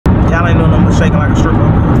Y'all ain't doing no more shaking like a stripper.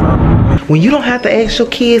 So. When you don't have to ask your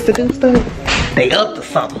kids to do stuff, they up to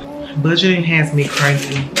something. Budgeting has me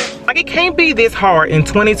cranky. Like, it can't be this hard in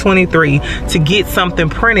 2023 to get something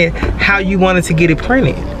printed how you wanted to get it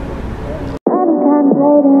printed.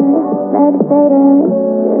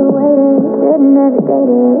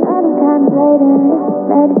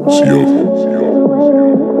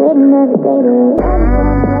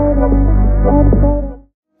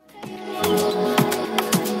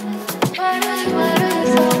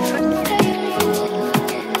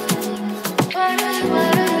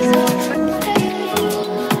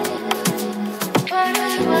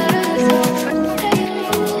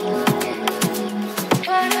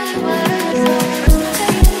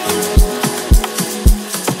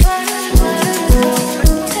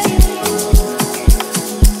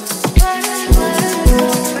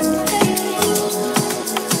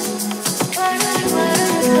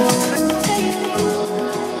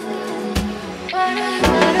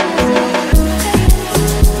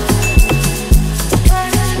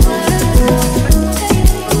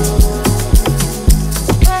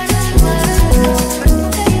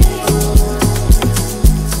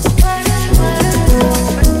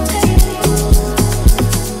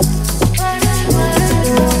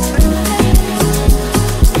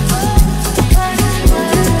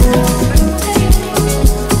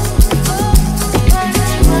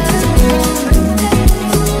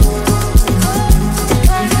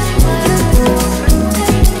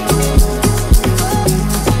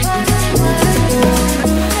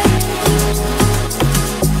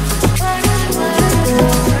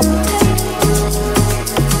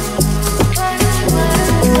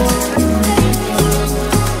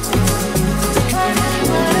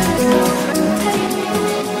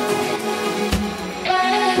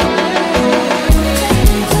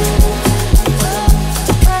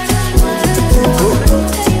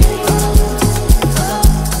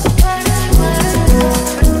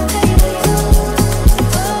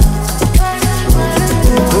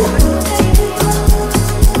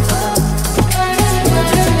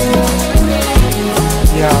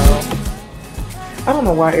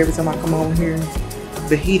 Why every time I come on here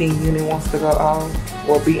the heating unit wants to go off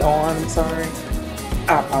or be on. I'm sorry,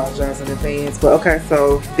 I apologize in advance. But okay,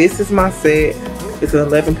 so this is my set. It's an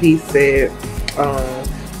 11-piece set.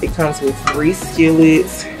 It comes with 3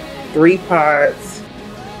 skillets, 3 pots.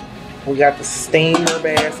 We got the steamer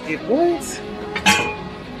basket. What?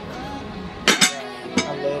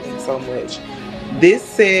 I love it so much. This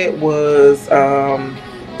set was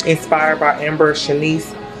inspired by Amber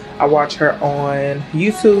Shanice. I watch her on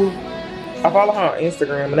YouTube. I follow her on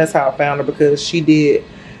Instagram, and that's how I found her, because she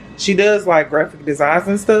does like graphic designs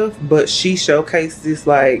and stuff, but she showcased this,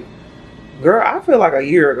 like, girl, I feel like a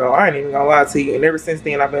year ago. I ain't even gonna lie to you. And ever since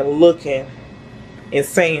then, I've been looking in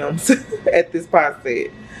Sam's at this pot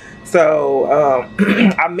set. So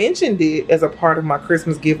I mentioned it as a part of my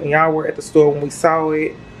Christmas gift, and y'all were at the store when we saw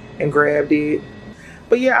it and grabbed it.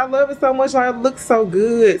 But yeah, I love it so much. Like, it looks so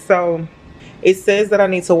good. So it says that I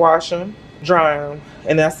need to wash them, dry them,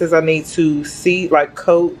 and that says I need to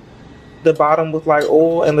coat the bottom with like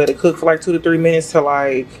oil and let it cook for like 2 to 3 minutes to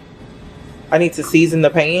like, I need to season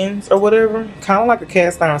the pans or whatever. Kind of like a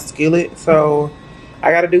cast iron skillet. So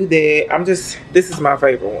I got to do that. This is my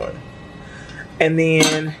favorite one. And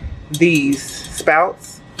then these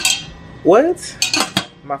spouts. What?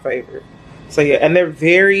 My favorite. So yeah, and they're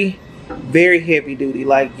very, very heavy duty,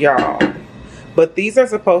 like, y'all. But these are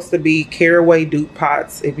supposed to be caraway dupe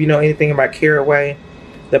pots. If you know anything about caraway,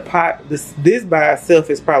 the pot, this by itself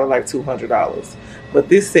is probably like $200. But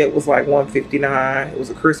this set was like $159. It was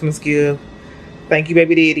a Christmas gift. Thank you,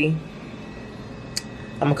 baby daddy.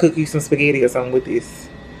 I'm gonna cook you some spaghetti or something with this.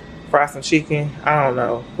 Fry some chicken. I don't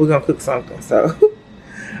know. We're gonna cook something. So,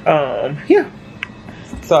 yeah.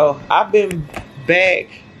 So I've been back.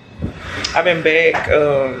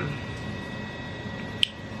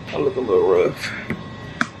 I look a little rough.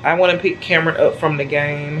 I went and picked Cameron up from the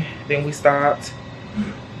game. Then we stopped.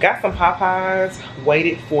 Got some Popeyes.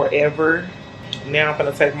 Waited forever. Now I'm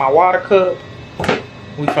gonna take my water cup.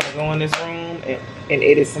 We gonna go in this room and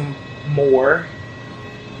edit some more.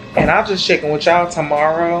 And I'll just check in with y'all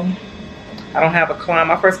tomorrow. I don't have a client.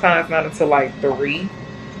 My first client's not until like 3.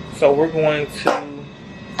 So we're going to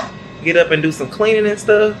get up and do some cleaning and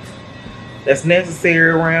stuff that's necessary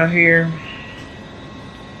around here.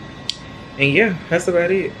 And yeah, that's about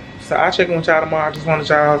it. So I'll check in with y'all tomorrow. I just wanted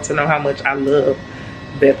y'all to know how much I love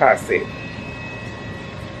that pot set.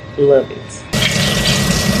 Love it.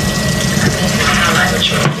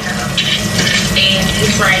 And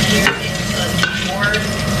this right here is a Dior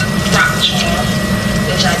rock charm,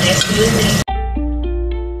 which I desperately need.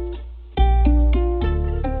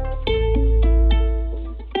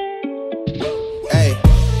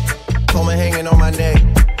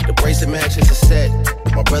 purchase a set.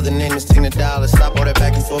 My brother name is Tina Dollar. Stop all that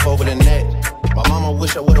back and forth over the net. My mama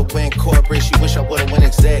wish I would've went corporate. She wish I would've went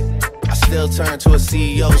exec. I still turn to a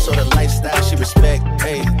CEO, so the lifestyle she respect.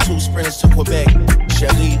 Hey, 2 sprinters to Quebec.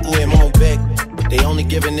 Cherie, où est mon bec? They only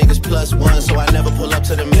giving niggas +1, so I never pull up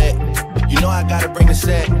to the Met. You know I gotta bring the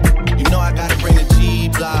set. You know I gotta bring the G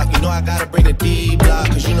block. You know I gotta bring the D block.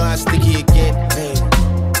 Cause you know how sticky it get. Hey.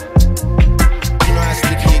 You know how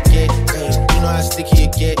sticky it get. Hey. You know how sticky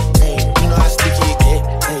it get. Hey. You know how sticky it get.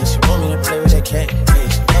 Hey. She want me to play with that cat. Hey.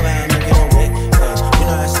 She love how I make it on wet. Hey. You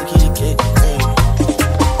know how sticky it get. Hey.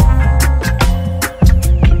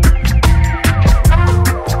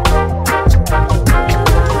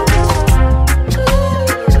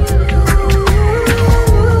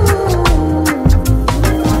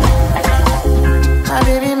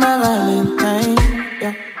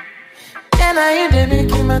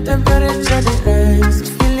 Temperature the rise,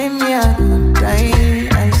 feeling me I could die.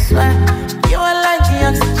 I swear, you are like the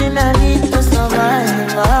oxygen I need to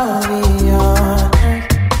survive. I'll be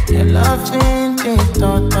honest, your loving is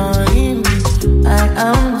totally me. I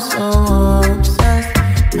am so obsessed.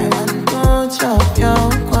 I want to chop your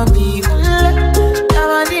kwabi ule.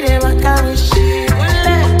 Yamadi de wakamishi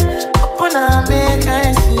ule. Open up, make I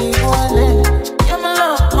see ule. You're my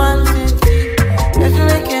love 150. If you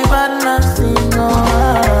make it bad, nothing go.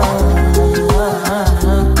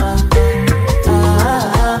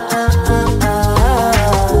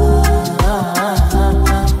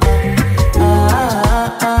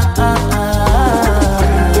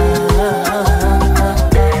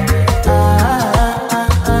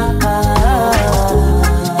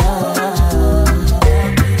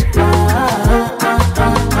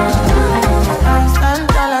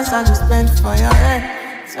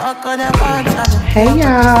 Hey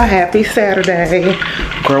y'all, happy Saturday.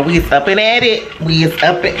 Girl, we is up and at it. We is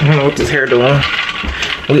up and I don't know what this hair doing.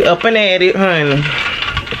 We up and at it, honey.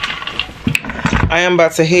 I am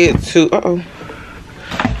about to head to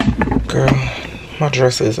girl, my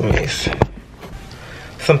dress is a mess.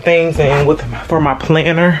 Some things in for my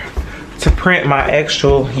planner to print my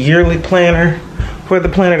actual yearly planner for the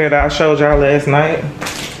planner that I showed y'all last night.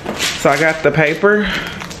 So I got the paper.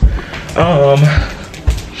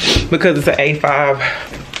 Because it's an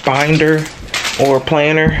A5 binder or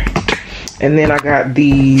planner. And then I got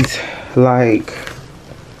these like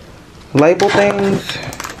label things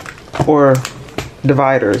or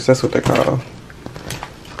dividers, that's what they're called.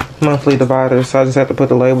 Monthly dividers. So I just have to put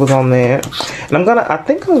the labels on that. And I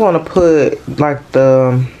think I'm gonna put like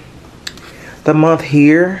the month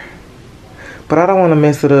here. But I don't want to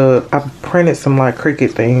mess it up. I printed some like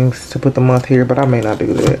Cricut things to put the month here, but I may not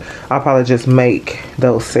do that. I'll probably just make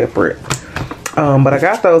those separate. But I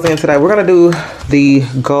got those in today. We're gonna do the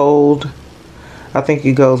gold. I think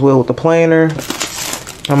it goes well with the planner.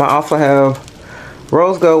 I also have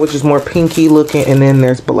rose gold, which is more pinky looking, and then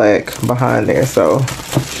there's black behind there. So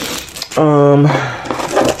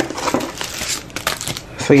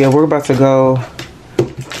yeah, we're about to go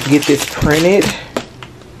get this printed.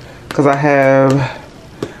 Because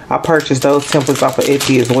I purchased those templates off of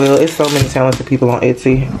Etsy as well. It's so many talented people on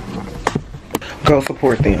Etsy. Go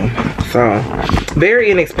support them. So,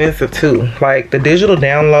 very inexpensive too. Like the digital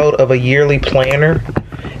download of a yearly planner,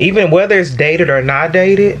 even whether it's dated or not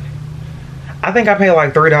dated, I think I paid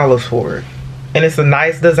like $3 for it. And it's a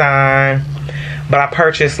nice design. But I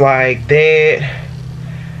purchased like that.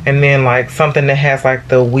 And then like something that has like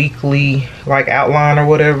the weekly like outline or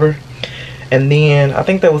whatever. And then I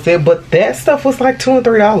think that was it. But that stuff was like $2 and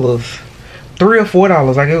 $3. $3 or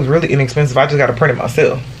 $4. Like it was really inexpensive. I just got to print it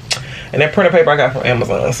myself. And that printer paper I got from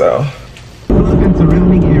Amazon. So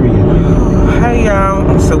hey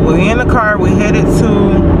y'all. So we're in the car. We headed to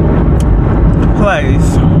the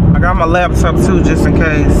place. I got my laptop too just in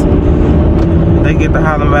case they get to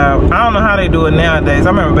holler about. I don't know how they do it nowadays. I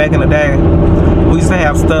remember back in the day we used to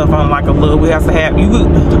have stuff on like a little, I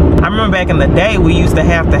remember back in the day we used to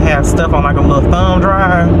have stuff on like a little thumb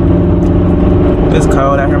drive. It's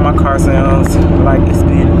cold out here. My car sounds like it's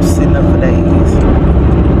been sitting up for days.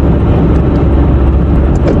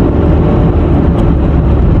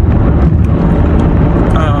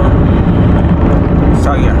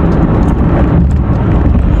 So yeah,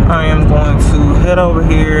 I am going to head over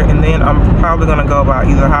here and then I'm probably gonna go by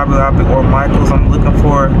either Hobby Lobby or Michael's. I'm looking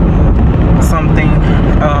for something.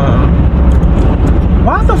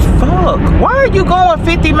 Why the fuck? Why are you going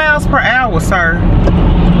 50 miles per hour, sir?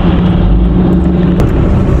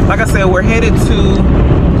 Like I said, we're headed to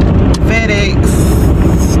FedEx.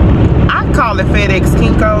 I call it FedEx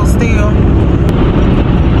Kinko still.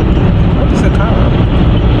 What is it called?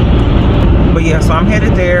 But But yeah, so I'm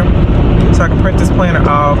headed there so I can print this planner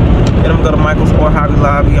off. Then I'm gonna go to Michael's or Hobby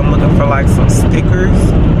Lobby. I'm looking for like some stickers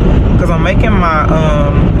because I'm making my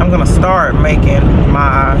I'm gonna start making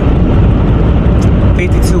my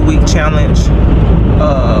 52-week challenge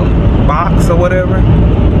box or whatever.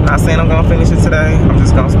 Not saying I'm gonna finish it today. I'm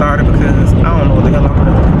just gonna start it because I don't know what the hell I'm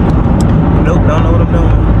doing. Nope, don't know what I'm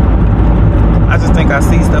doing. I just think I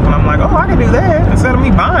see stuff and I'm like, oh, I can do that instead of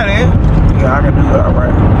me buying it. Yeah, I can do it, all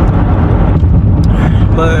right.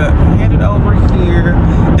 But headed over here.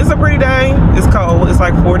 It's a pretty day. It's cold. It's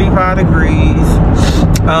like 45 degrees.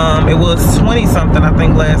 It was 20 something I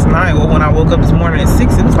think last night. Well, when I woke up this morning at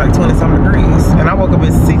 6, it was like 20 something degrees. And I woke up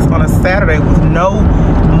at 6 on a Saturday with no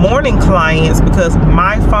morning clients because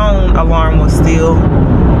my phone alarm was still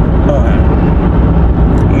on.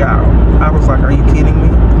 Yeah, I was like, are you kidding me?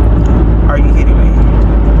 Are you kidding me?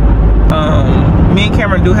 Me and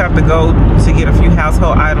Cameron do have to go to get a few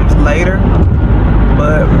household items later.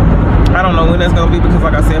 But I don't know when that's gonna be because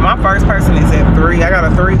like I said, my first person is at 3. I got a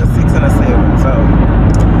 3, a 6, and a 7. So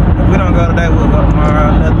if we don't go today, we'll go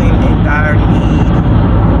tomorrow. Nothing in dire need.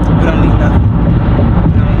 We don't need nothing. We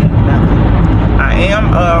don't need nothing.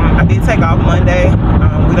 I did take off Monday.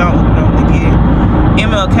 We don't normally get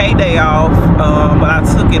MLK Day off, but I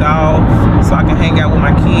took it off so I can hang out with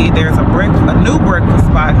my kid. There's a new breakfast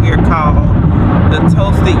spot here called the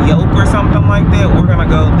Toasted Yolk or something like that. We're gonna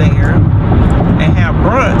go there and have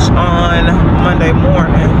brunch on Monday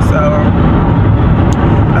morning, so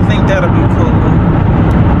I think that'll be cool.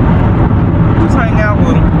 Just hang out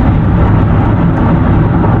with them.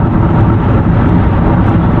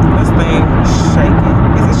 This thing shaking.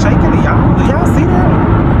 Is it shaking? Do y'all see that?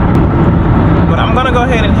 But I'm gonna go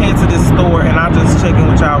ahead and head to this store and I'll just check in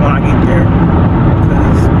with y'all when I get there.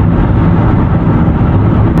 Cause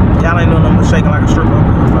y'all ain't doing no more shaking like a stripper, so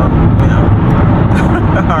you know.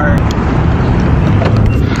 Alright.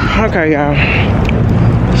 Okay, y'all.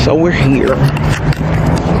 So we're here.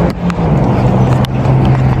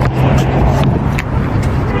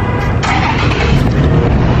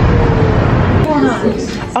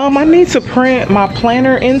 I need to print my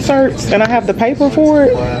planner inserts and I have the paper for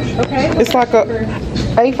it. Okay. It's like a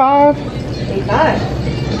A5.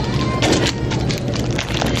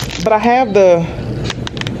 A5. But I have the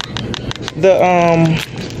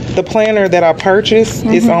planner that I purchased.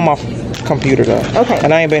 It's on my computer though. Okay.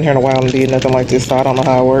 And I ain't been here in a while and did nothing like this, so I don't know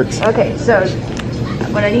how it works. Okay, so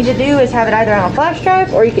what I need to do is have it either on a flash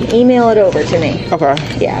drive or you can email it over to me. Okay.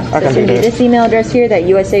 Yeah. I can do that. This email address here, that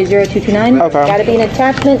USA0229. Okay. Gotta be an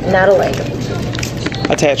attachment, not a link.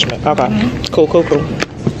 Attachment. Okay. Cool.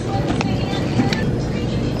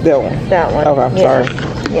 That one. That one. Okay. Yeah. Sorry.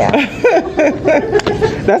 Yeah.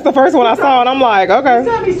 That's the first one I saw and I'm like, okay.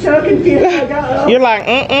 He's so confused. You're like,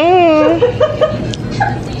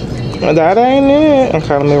 that ain't it.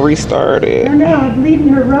 Okay, let me restart it. No, I'm leaving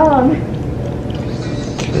her wrong.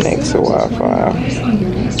 Connect to Wi-Fi.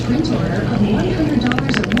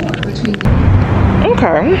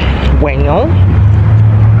 Okay. Well.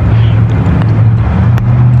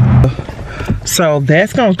 So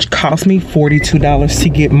that's gonna cost me $42 to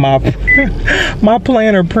get my my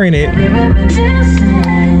planner printed.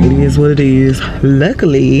 It is what it is.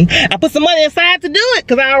 Luckily, I put some money aside to do it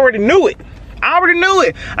because I already knew it. I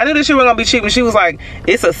knew this shit was gonna be cheap, and she was like,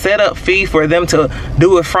 it's a setup fee for them to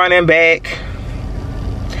do it front and back.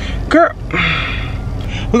 Girl,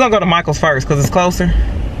 we're gonna go to Michael's first because it's closer.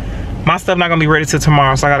 My stuff not gonna be ready till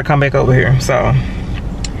tomorrow, so I gotta come back over here. So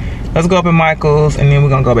let's go up in Michael's and then we're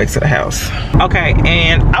gonna go back to the house. Okay,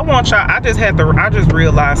 and I want y'all, I just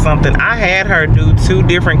realized something. I had her do 2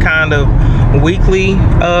 different kind of weekly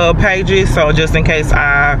pages, so just in case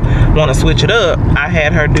I want to switch it up, I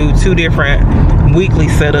had her do 2 different weekly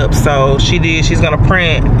setups. So she's gonna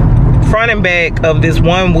print front and back of this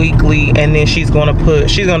one weekly, and then she's gonna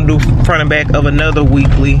do front and back of another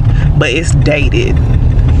weekly, but it's dated,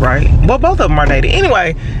 right? Well, both of them are dated.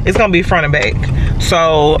 Anyway, it's gonna be front and back.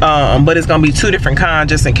 So but it's gonna be 2 different kinds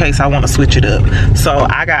just in case I want to switch it up. So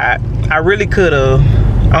I really could have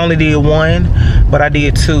only did 1, but I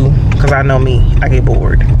did 2 because I know me, I get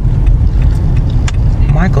bored.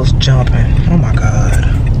 Michael's jumping. Oh my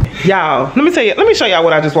god. Y'all, let me show y'all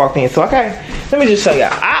what I just walked into, okay? Let me just show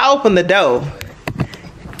y'all. I opened the door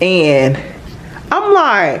and I'm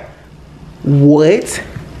like, what?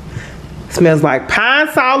 Smells like pine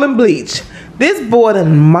sol and bleach. This boy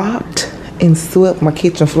done mopped and swept my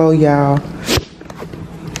kitchen floor, y'all.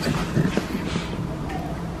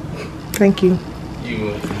 Thank you.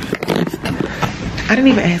 I didn't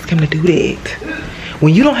even ask him to do that.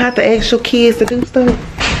 When you don't have to ask your kids to do stuff,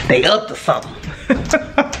 they up to something.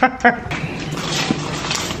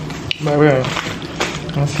 Baby,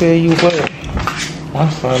 I'll tell you what, my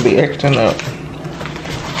son be acting up.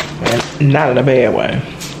 And not in a bad way.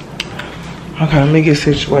 Okay, let me get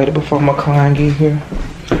situated before my client get here.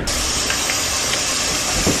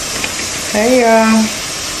 Hey y'all.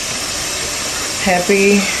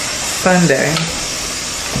 Happy Sunday.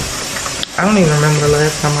 I don't even remember the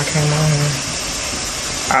last time I came on here.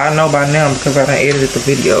 I know by now because I done edited the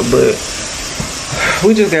video, but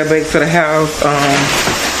we just got back to the house.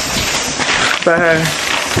 Bye.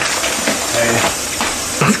 Hey.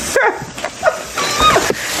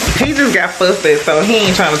 He just got fussed at, so he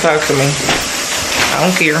ain't trying to talk to me. I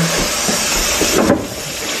don't care.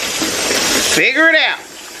 Figure it out.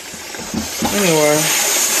 Anyway.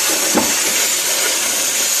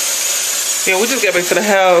 Yeah, we just got back to the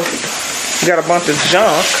house. We got a bunch of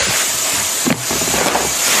junk.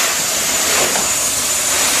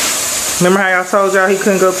 Remember how y'all told y'all he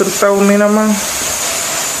couldn't go to the store with me no more?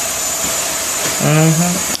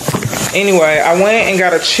 Anyway, I went and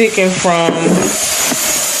got a chicken from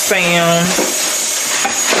Sam's.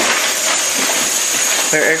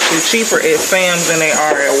 They're actually cheaper at Sam's than they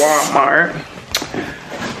are at Walmart.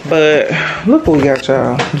 But look what we got,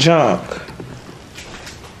 y'all. Junk.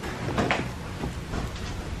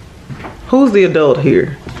 Who's the adult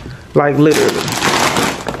here? Like literally.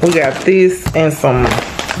 We got this and some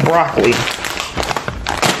broccoli.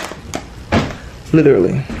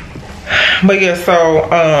 Literally. But yeah, so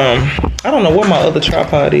I don't know what my other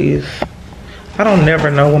tripod is. I don't never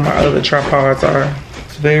know what my other tripods are.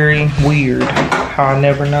 It's very weird how I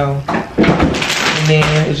never know. And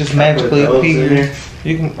then it just magically appears.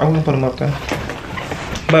 You can, I'm gonna put them up there.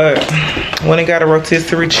 But when I got a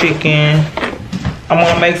rotisserie chicken, I'm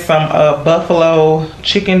gonna make some buffalo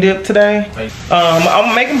chicken dip today.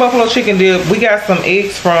 I'm making buffalo chicken dip. We got some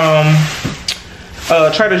eggs from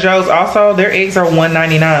Trader Joe's also. Their eggs are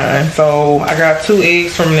 $1.99. So I got 2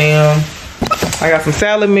 eggs from them. I got some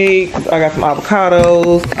salad mix. I got some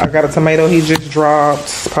avocados. I got a tomato he just dropped.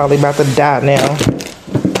 It's probably about to die now.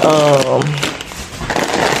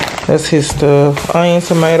 That's his stuff. Onion,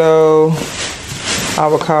 tomato,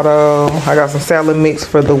 avocado. I got some salad mix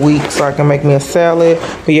for the week so I can make me a salad.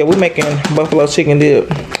 But yeah, we're making buffalo chicken dip.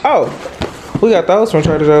 Oh, we got those from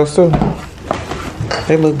Trader Joe's too.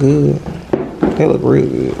 They look good. They look real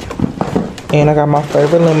good. And I got my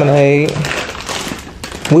favorite lemonade.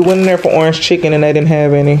 We went in there for orange chicken and they didn't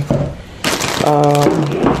have any.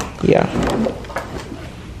 Yeah.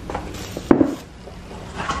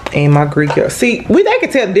 And my Greek yogurt. See, they can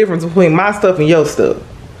tell the difference between my stuff and your stuff.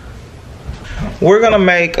 We're gonna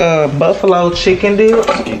make buffalo chicken dip.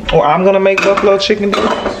 Or I'm gonna make buffalo chicken dip.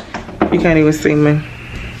 You can't even see me.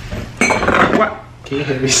 What? Can you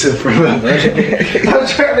hear me sit for a minute? I'm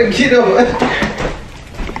trying to get over.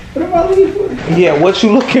 What am I looking for? Yeah, what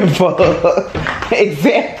you looking for?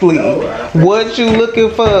 Exactly. What you looking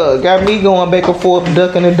for? Got me going back and forth,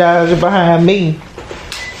 ducking and dodging behind me.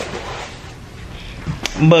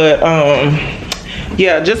 But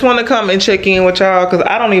yeah, just want to come and check in with y'all because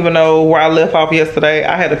I don't even know where I left off yesterday.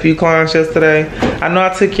 I had a few clients yesterday. I know I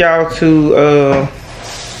took y'all to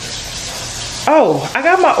oh, I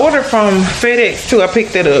got my order from FedEx too. I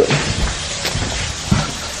picked it up.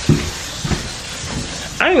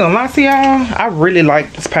 I ain't gonna lie to y'all, I really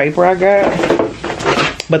like this paper I got.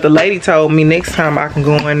 But the lady told me next time I can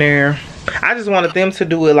go in there. I just wanted them to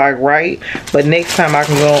do it like right. But next time I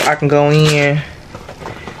can go in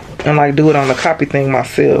and like do it on the copy thing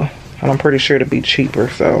myself. And I'm pretty sure it'll be cheaper,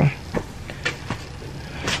 so.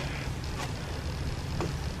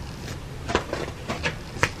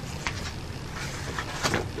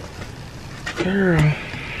 Girl.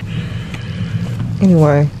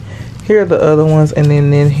 Anyway. Here are the other ones, and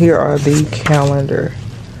then here are the calendar.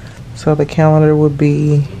 So the calendar would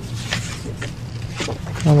be,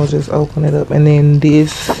 I will just open it up, and then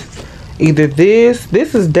this, either this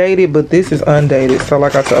is dated, but this is undated. So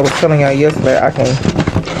like I was telling y'all yesterday, I can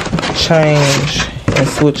change and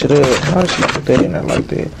switch it up. Why did she put that in there like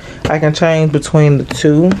that? I can change between the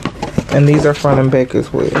two, and these are front and back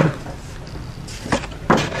as well.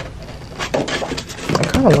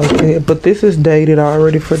 I like that, but this is dated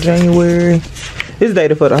already for January. It's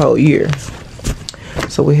dated for the whole year.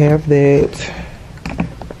 So we have that.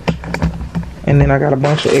 And then I got a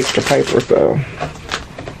bunch of extra paper, so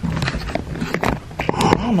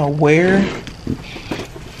I don't know where.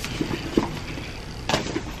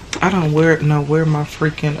 I don't know where my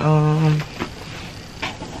freaking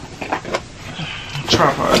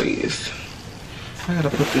tripod is. I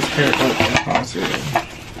gotta put this hair up in closer.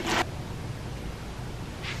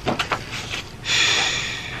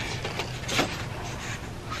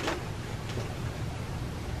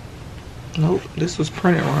 Nope, this was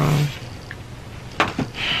printed wrong.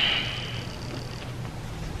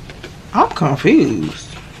 I'm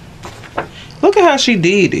confused. Look at how she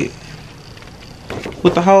did it.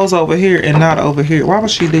 With the holes over here and not over here. Why would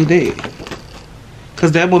she do that?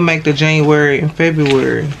 Because that would make the January and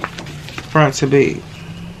February front to be.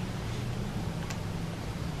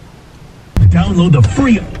 Download the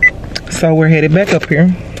free. So we're headed back up here.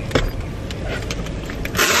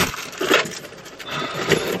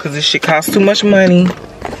 Because this shit costs too much money.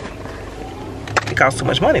 It costs too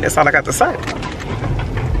much money. That's all I got to say.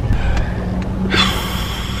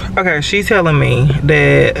 Okay, she's telling me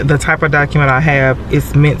that the type of document I have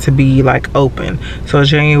is meant to be like open. So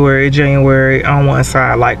January on one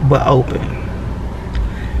side, like, but open.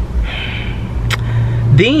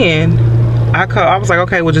 Then I was like,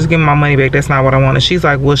 okay, well, just give me my money back. That's not what I wanted. She's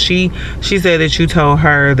like, well, she said that you told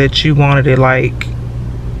her that you wanted it like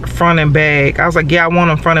front and back. I was like, yeah, I want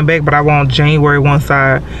them front and back, but I want January one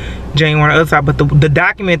side, January on the other side. But the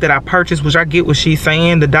document that I purchased, which I get what she's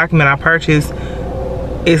saying, the document I purchased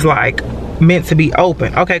is like meant to be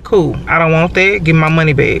open. Okay, cool. I don't want that. Give me my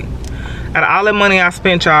money back. Out of all the money I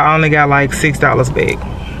spent, y'all, I only got like $6 back.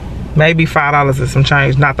 Maybe $5 and some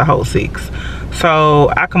change, not the whole $6.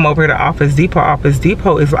 So I come over here to Office Depot. Office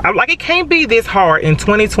Depot is like, it can't be this hard in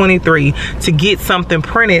 2023 to get something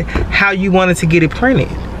printed how you wanted to get it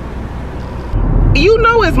printed. You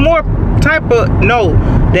know it's more type of, no,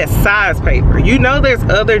 that's size paper. You know there's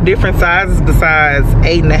other different sizes besides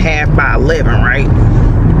 8.5 by 11, right?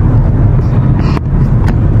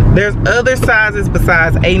 There's other sizes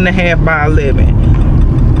besides 8.5 by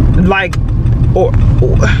 11. Like, or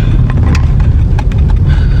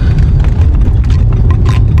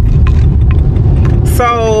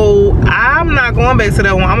so I'm not going back to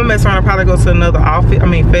that one. I'm gonna mess around and probably go to another office. I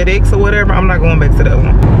mean FedEx or whatever. I'm not going back to that one.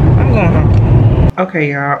 I'm going home.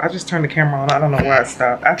 Okay, y'all. I just turned the camera on. I don't know why it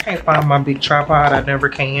stopped. I can't find my big tripod. I never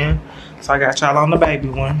can. So I got y'all on the baby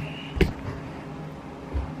one.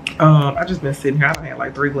 I just been sitting here. I done had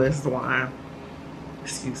like 3 glasses of wine.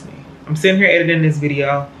 Excuse me. I'm sitting here editing this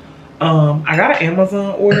video. I got an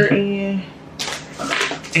Amazon order in.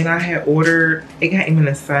 And I had ordered, it got even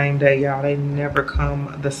the same day, y'all. They never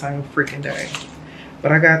come the same freaking day.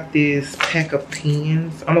 But I got this pack of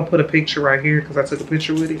pens. I'm gonna put a picture right here because I took a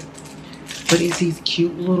picture with it. But it's these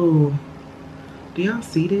cute little, do y'all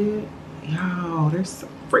see that? Y'all, they're so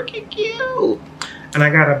freaking cute. And I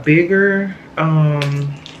got a bigger,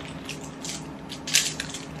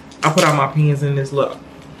 I put all my pens in this little,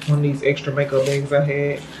 one of these extra makeup bags I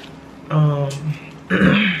had.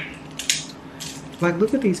 Like,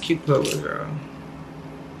 look at these cute colors, y'all.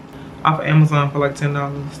 Off of Amazon for like $10,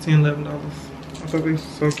 $10, $11. I thought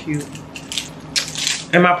these were so cute.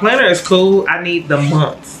 And my planner is cool. I need the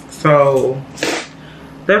months. So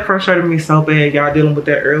that frustrated me so bad, y'all, dealing with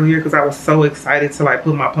that earlier, because I was so excited to like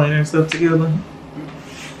put my planner and stuff together.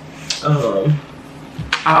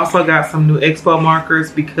 I also got some new expo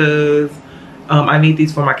markers because I need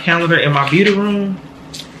these for my calendar in my beauty room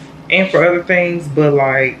and for other things, but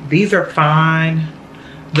like these are fine.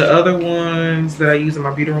 The other ones that I use in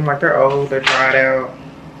my beauty room, like they're old, they're dried out.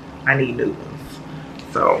 I need new ones.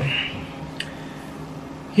 So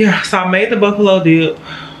yeah, so I made the buffalo dip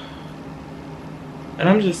and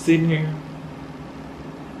I'm just sitting here.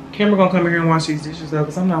 Camera gonna come in here and wash these dishes though,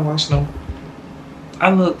 because I'm not washing them.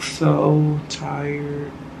 I look so tired,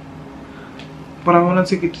 but I wanted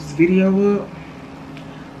to get this video up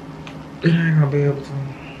and I ain't gonna be able to.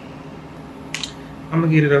 I'm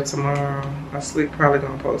gonna get it up tomorrow. I sleep probably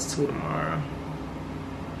gonna post 2 tomorrow.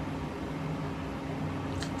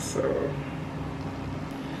 So,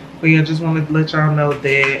 but yeah, just wanted to let y'all know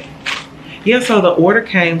that. Yeah, so the order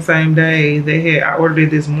came same day. I ordered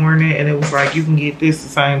it this morning and it was like, you can get this the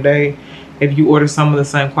same day if you order some of the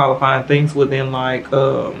same qualifying things within like,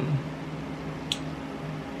 I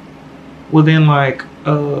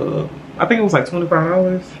think it was like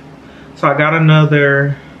 $25. So I got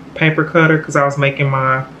another paper cutter because I was making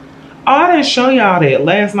my, I didn't show y'all that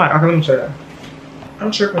last night. Okay, let me show y'all.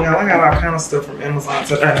 I'm tripping, y'all. I got all kind of stuff from Amazon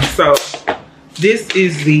today. So this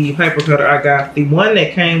is the paper cutter I got. The one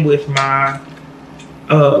that came with my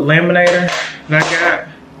laminator that I got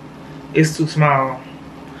is too small.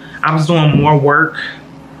 I was doing more work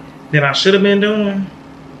than I should have been doing,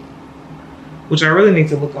 which I really need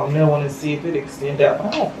to look on that one and see if it extends out. But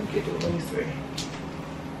I don't think it do. Let me see.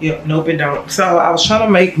 Yep, nope, it don't. So I was trying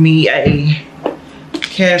to make me a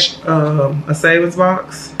cash, a savings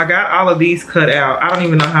box. I got all of these cut out. I don't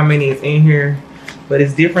even know how many is in here, but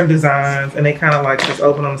it's different designs and they kind of like just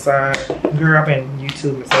open on the side. Girl, I've been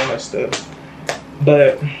YouTubing so much stuff.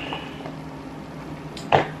 But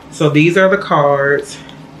So these are the cards,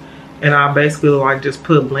 and I basically like just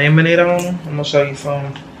put laminate on them. I'm gonna show you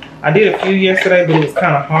some. I did a few yesterday, but it was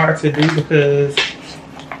kind of hard to do because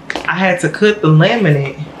I had to cut the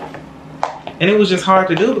laminate, and it was just hard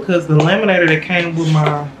to do because the laminator that came with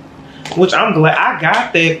my, which I'm glad I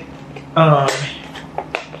got that.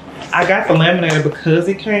 I got the laminator because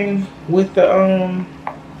it came with the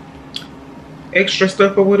extra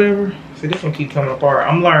stuff or whatever. See, this one keeps coming apart.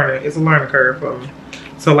 I'm learning. It's a learning curve for me.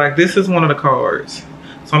 So like this is one of the cards.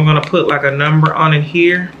 So I'm gonna put like a number on it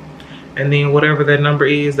here, and then whatever that number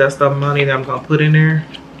is, that's the money that I'm gonna put in there.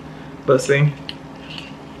 But see,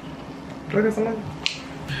 look at some money.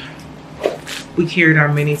 We carried our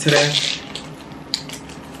mini today.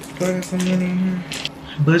 Look at some money in here.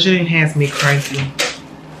 Budgeting has me cranky.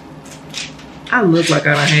 I look like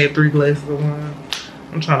I done had 3 glasses of wine.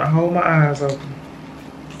 I'm trying to hold my eyes open.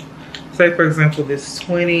 Say for example, this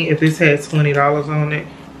 20, if this had $20 on it,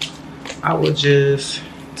 I would just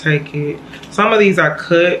take it. Some of these I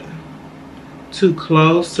cut too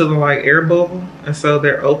close to the like air bubble, and so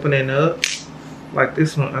they're opening up. Like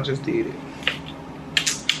this one, I just did it.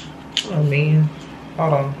 Oh man,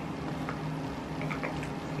 hold on.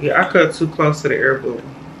 Yeah, I cut too close to the air bubble.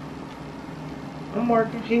 I'm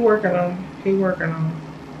working, he working on it. He working on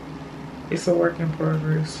it. It's a work in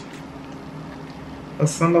progress. But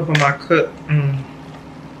some of them I cut.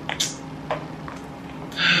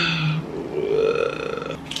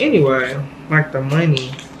 Anyway, like the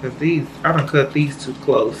money, cause these, I done cut these too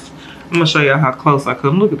close. I'm gonna show y'all how close I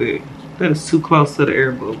cut. Look at that. That is too close to the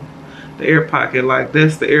air bubble. The air pocket, like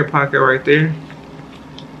that's the air pocket right there.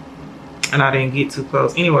 And I didn't get too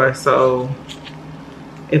close. Anyway, so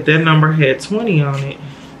if that number had 20 on it,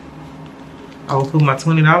 I would put my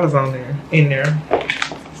 $20 on there, in there.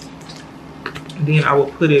 And then I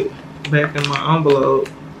would put it back in my envelope.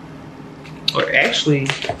 Or actually,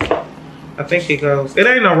 I think it goes, it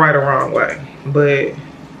ain't no right or wrong way, but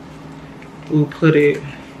we'll put it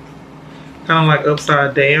kind of like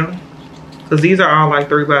upside down. Cause these are all like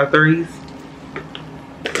 3x3s.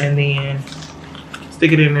 And then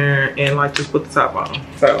stick it in there and like just put the top on.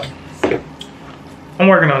 So I'm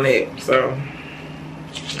working on that. So,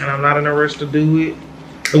 and I'm not in a rush to do it.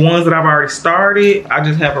 The ones that I've already started, I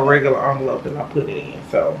just have a regular envelope that I put it in.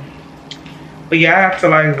 So, but yeah, I have to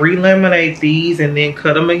like re-laminate these and then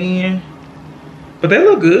cut them again. But they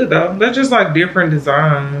look good though. They're just like different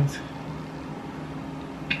designs.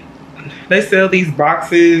 They sell these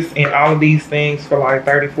boxes and all of these things for like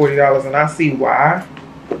 $30, $40, and I see why.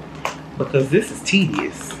 Because this is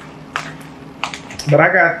tedious. But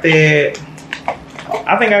I got that,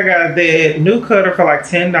 I think I got that new cutter for like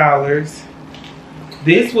 $10.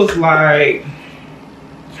 This was like,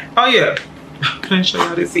 oh yeah, can't show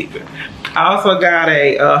y'all this either. I also got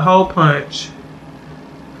a hole punch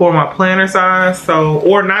for my planner size. So,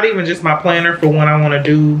 or not even just my planner, for when I want to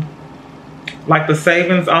do like the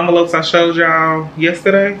savings envelopes I showed y'all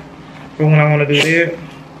yesterday, for when I want to do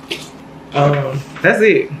that. That's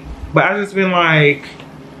it. But I just been like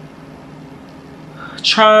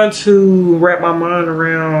trying to wrap my mind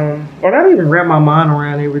around, or not even wrap my mind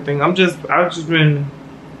around everything. I've just been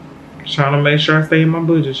trying to make sure I stay in my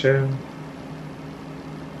budget, child.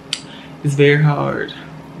 It's very hard,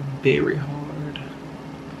 very hard.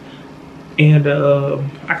 And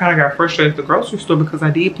I kind of got frustrated at the grocery store because I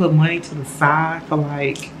did put money to the side for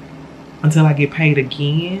like until I get paid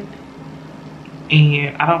again,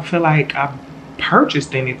 and I don't feel like I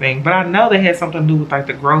purchased anything, but I know they had something to do with like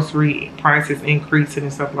the grocery prices increasing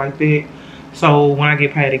and stuff like that. So when I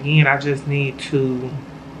get paid again, I just need to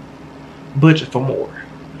budget for more.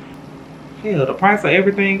 Hell, the price of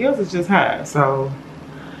everything else is just high. So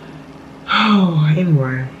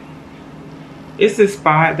anyway, it's this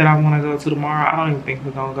spot that I want to go to tomorrow. I don't even think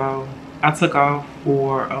we're gonna go. I took off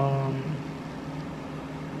for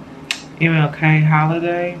MLK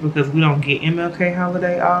holiday because we don't get MLK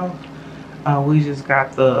holiday off. We just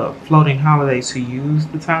got the floating holiday to use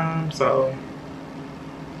the time. So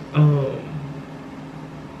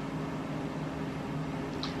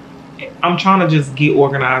I'm trying to just get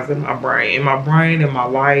organized in my brain. In my brain, in my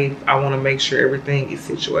life, I want to make sure everything is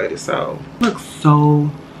situated. So I look so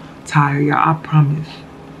tired, y'all. I promise.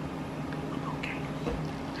 Okay.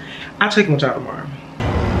 I'll check in with y'all tomorrow.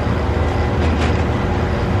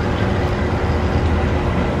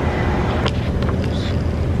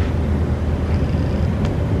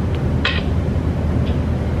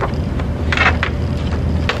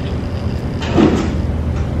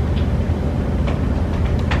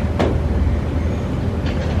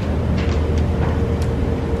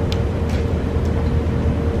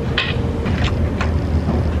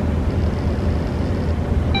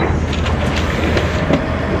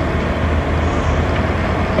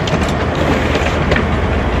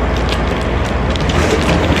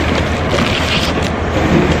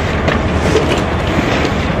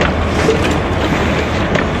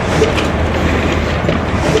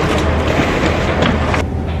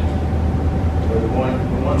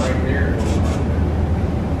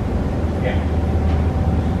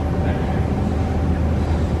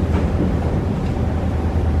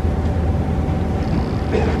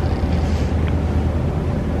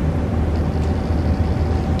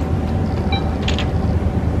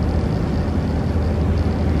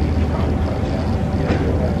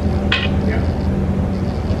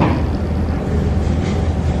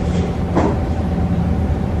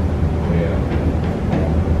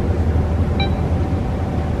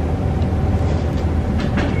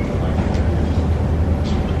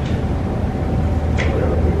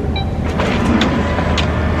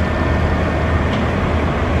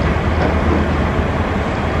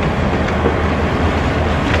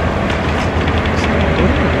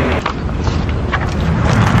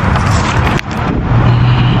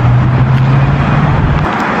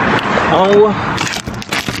 Oh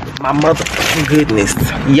my motherfucking goodness,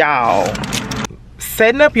 y'all.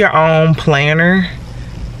 Setting up your own planner,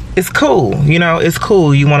 it's cool, you know, it's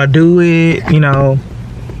cool. You want to do it, you know.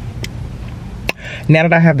 Now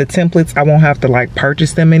that I have the templates, I won't have to like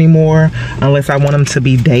purchase them anymore unless I want them to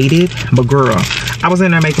be dated. But girl, I was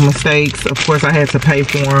in there making mistakes. Of course, I had to pay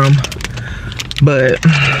for them. But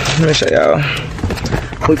let me show y'all.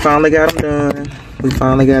 We finally got them done. We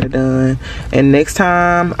finally got it done. And next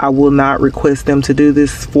time, I will not request them to do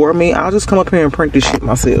this for me. I'll just come up here and print this shit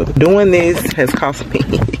myself. Doing this has cost me.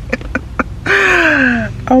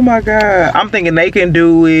 Oh my God. I'm thinking they can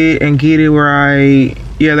do it and get it right.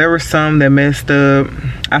 Yeah, there were some that messed up.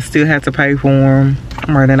 I still had to pay for them.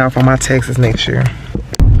 I'm writing it off on my taxes next year.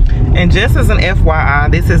 And just as an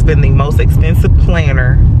FYI, this has been the most expensive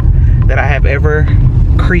planner that I have ever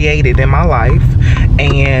created in my life.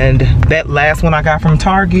 And that last one I got from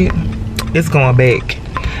Target, it's going back.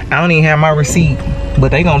 I don't even have my receipt,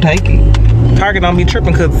 but they gonna take it. Target don't be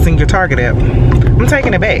tripping because it's in your Target app. I'm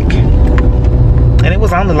taking it back. And it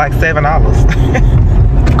was only like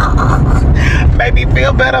 $7. Made me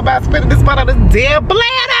feel better about spending this money on this damn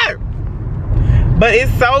planner. But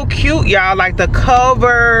it's so cute, y'all. Like the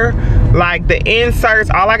cover, like the inserts.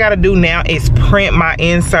 All I gotta do now is print my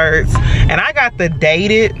inserts. And I got the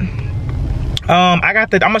dated. I'm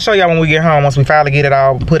gonna show y'all when we get home once we finally get it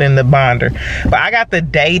all put in the binder. But I got the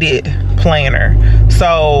dated planner.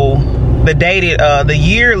 So the dated, the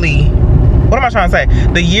yearly, what am I trying to say?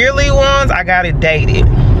 The yearly ones, I got it dated.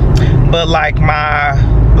 But like my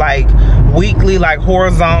weekly, like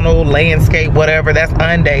horizontal, landscape, whatever, that's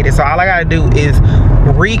undated. So all I gotta do is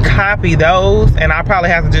recopy those, and I probably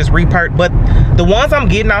have to just repurchase. But the ones I'm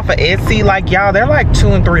getting off of Etsy, like y'all, they're like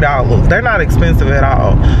 $2 and $3. They're not expensive at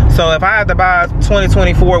all. So if I had to buy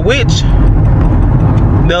 2024, which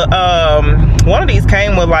the one of these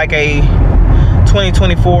came with like a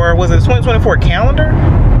 2024, was it a 2024 calendar,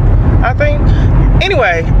 I think.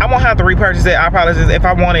 Anyway, I won't have to repurchase it. I probably just, if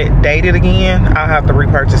I want it dated again, I'll have to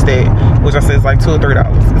repurchase that, which I said is like $2 or $3.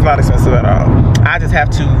 It's not expensive at all. I just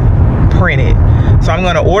have to print it. So I'm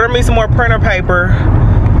gonna order me some more printer paper,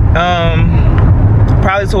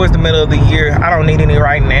 probably towards the middle of the year. I don't need any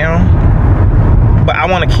right now, but I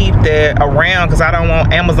want to keep that around because I don't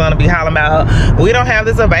want Amazon to be hollering about, we don't have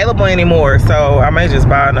this available anymore. So I may just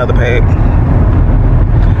buy another pack.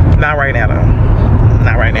 Not right now though.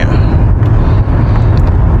 Not right now.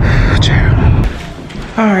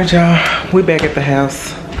 All right, y'all, we back at the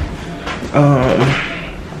house.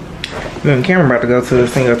 Me and Cameron about to go to the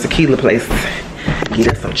single tequila place, get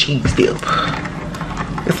us some cheese dip.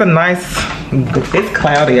 It's a nice, it's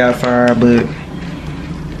cloudy outside, but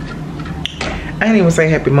I ain't even say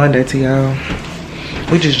happy Monday to y'all.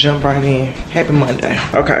 We just jump right in. Happy Monday.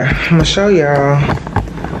 Okay, I'm gonna show y'all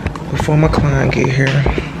before my client get here.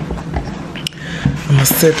 I'm gonna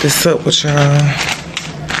set this up with y'all.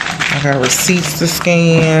 I got receipts to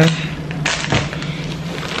scan.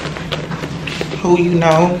 Who you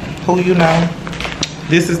know, who you know.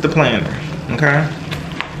 This is the planner, okay?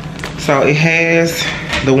 So it has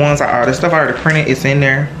the ones all the stuff I already printed, it's in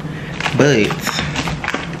there. But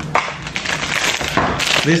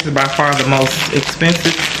this is by far the most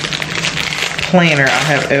expensive planner I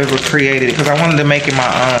have ever created because I wanted to make it my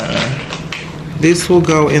own. This will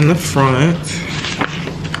go in the front.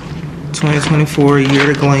 2024 year at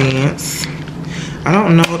a glance. I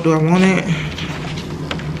don't know, do I want it?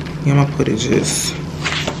 Yeah, I'm gonna put it just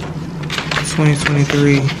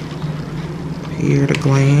 2023 year at a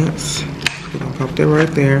glance. We're gonna pop that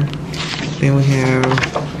right there. Then we have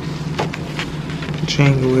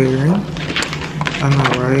January. I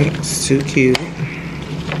know, right? It's too cute.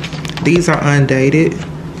 These are undated,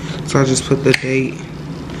 so I just put the date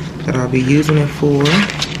that I'll be using it for.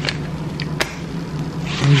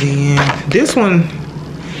 And then this one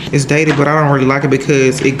is dated, but I don't really like it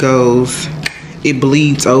because it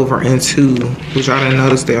bleeds over into, which I didn't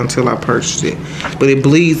notice that until I purchased it, but it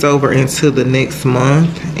bleeds over into the next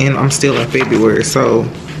month, and I'm still in February, so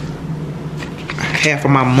half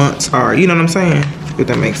of my months are, you know what I'm saying? If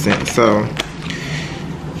that makes sense. So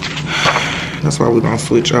that's why we're gonna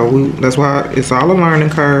switch out. That's why it's all a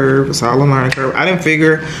learning curve. It's all a learning curve. I didn't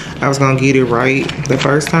figure I was gonna get it right the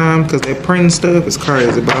first time because that printing stuff is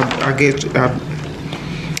crazy. But I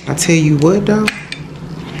tell you what though,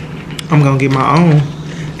 I'm gonna get my own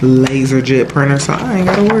laser jet printer, so I ain't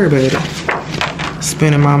gotta worry about it.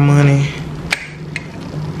 Spending my money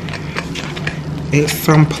at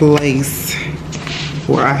some place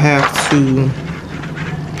where I have to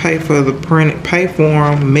pay for the print, pay for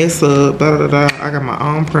them, mess up, da da da. I got my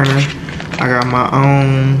own printer. I got my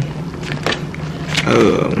own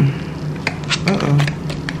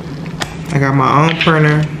my own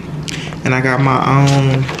printer and I got my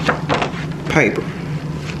own paper.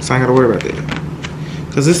 So I ain't gotta worry about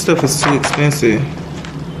that. Cause this stuff is too expensive.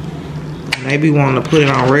 Maybe wanting to put it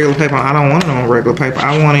on regular paper. I don't want it on regular paper.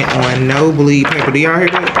 I want it on no bleed paper. Do y'all hear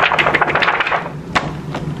that?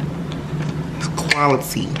 It's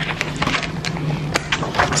quality.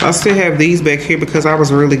 So I still have these back here because I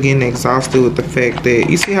was really getting exhausted with the fact that,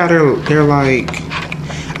 you see how they're like,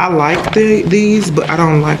 I like these, but I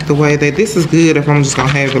don't like the way that, this is good if I'm just gonna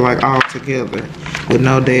have it like all together with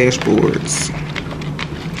no dashboards.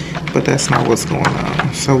 But that's not what's going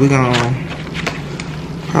on. So we're gonna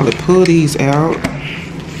probably pull these out.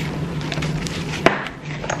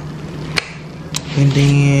 And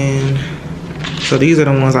then, so these are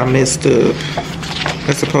the ones I messed up.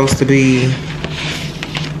 They're supposed to be,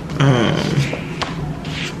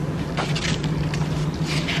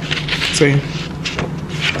 see,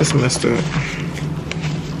 that's messed up.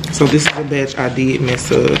 So this is a batch I did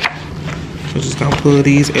mess up. We're just gonna pull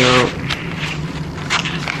these out.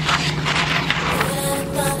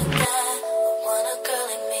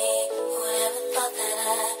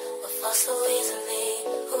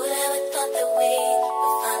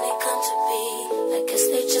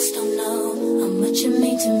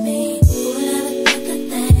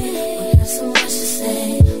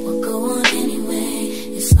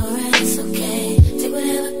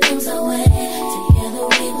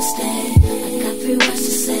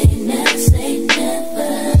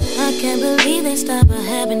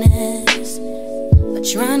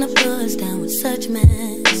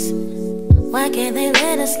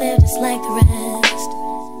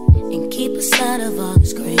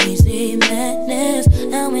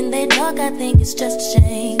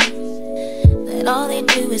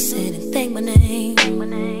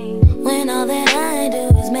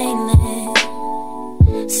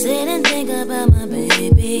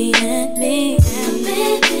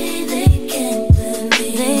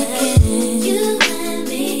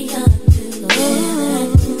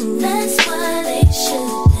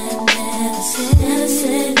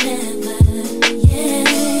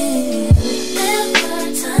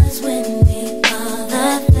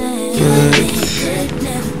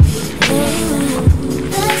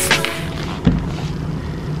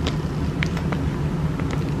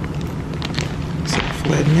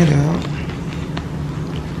 Flatten it out.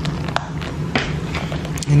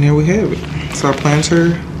 And there we have it. So our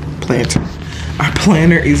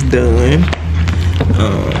planner is done.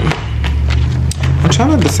 I'm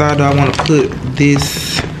trying to decide, do I want to put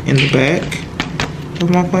this in the back of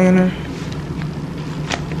my planner?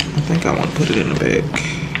 I think I want to put it in the back.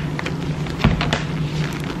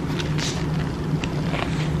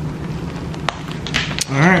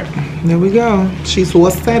 Alright, there we go. She's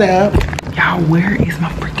all set up. Y'all, where is my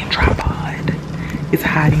freaking tripod? It's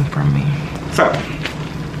hiding from me. So,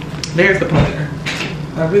 there's the planner.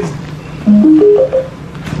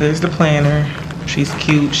 There's the planner. She's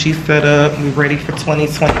cute. She's set up. We're ready for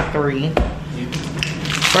 2023.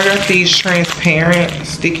 So I got these transparent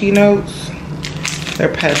sticky notes.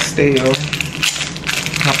 They're pastel.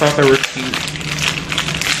 I thought they were cute.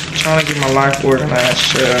 I'm trying to get my life organized,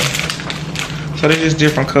 so they're just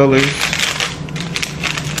different colors.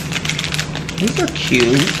 These are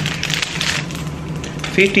cute.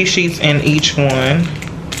 50 sheets in each one.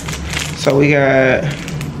 So we got,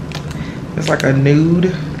 it's like a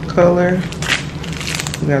nude color.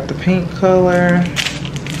 We got the pink color.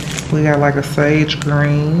 We got like a sage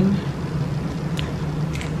green.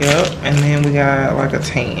 Yep, and then we got like a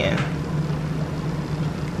tan.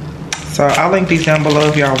 So I'll link these down below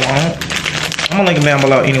if y'all want. I'm gonna link them down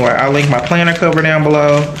below anyway. I'll link my planner cover down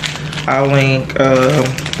below. I'll link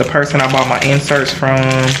the person I bought my inserts from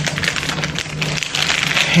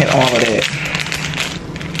and all of that.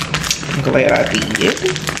 I'm glad I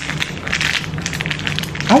did.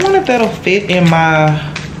 I wonder if that'll fit in my,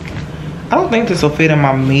 I don't think this will fit in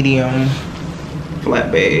my medium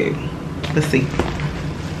flat bag. Let's see.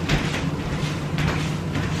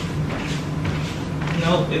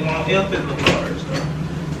 Nope, it won't. It'll fit the large though.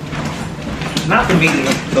 Not the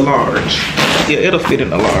medium, the large. Yeah, it'll fit in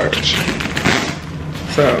the large.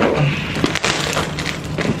 So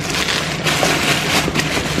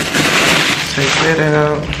take that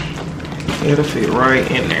out. It'll fit right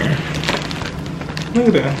in there. Look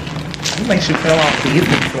at that. It makes you feel all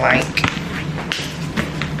business-like.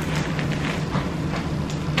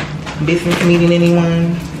 Business meeting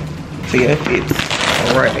anyone? So yeah, it fits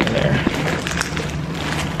right in there.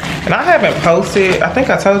 And I haven't posted, I think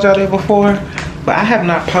I told y'all that before, but I have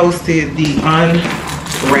not posted the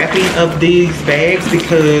unwrapping of these bags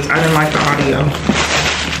because I didn't like the audio.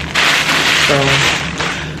 So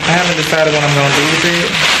I I haven't decided what I'm gonna do with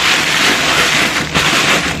it.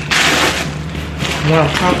 When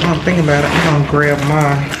I'm thinking about it, I'm gonna grab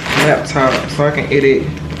my laptop so I can edit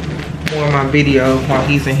more of my video while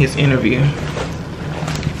he's in his interview.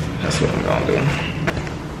 That's what I'm gonna do.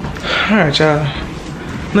 Alright, y'all.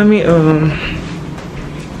 Let me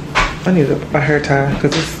I need a hair tie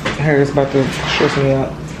because this hair is about to stress me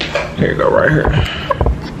out. Here you go, right here.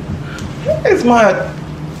 Where's my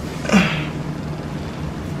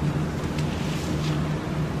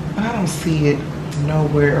I don't see it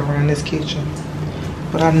nowhere around this kitchen.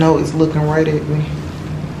 But I know it's looking right at me.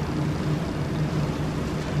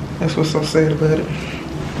 That's what's so sad about it.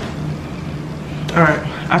 Alright,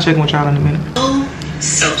 I'll check with y'all in a minute.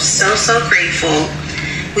 So grateful.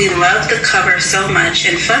 We love the cover so much.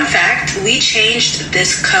 And fun fact, we changed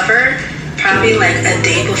this cover probably like a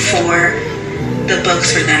day before the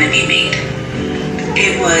books were gonna be made.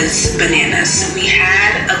 It was bananas. We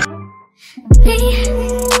had a...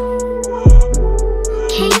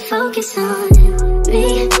 Can you focus on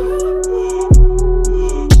me?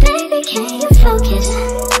 Baby, can you focus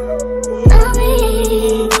on me?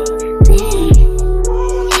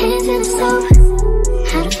 Hands in the stove,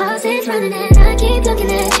 how the faucet's running and I keep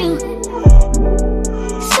looking at you.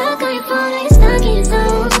 Stuck on your phone, you're stuck in your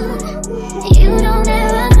zone. You don't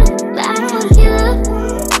ever, but I don't wanna give up.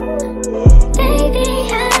 Baby,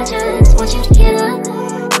 I just want you to get up.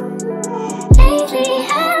 Lately,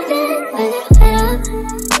 I've been a little fed up.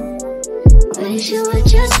 Wish you would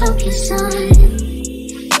just focus on me.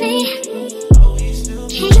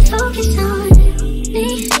 Can you focus on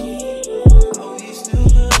me?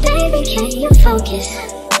 Baby, can you focus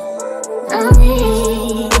on me?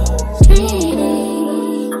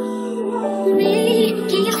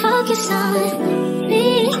 Can you focus on me?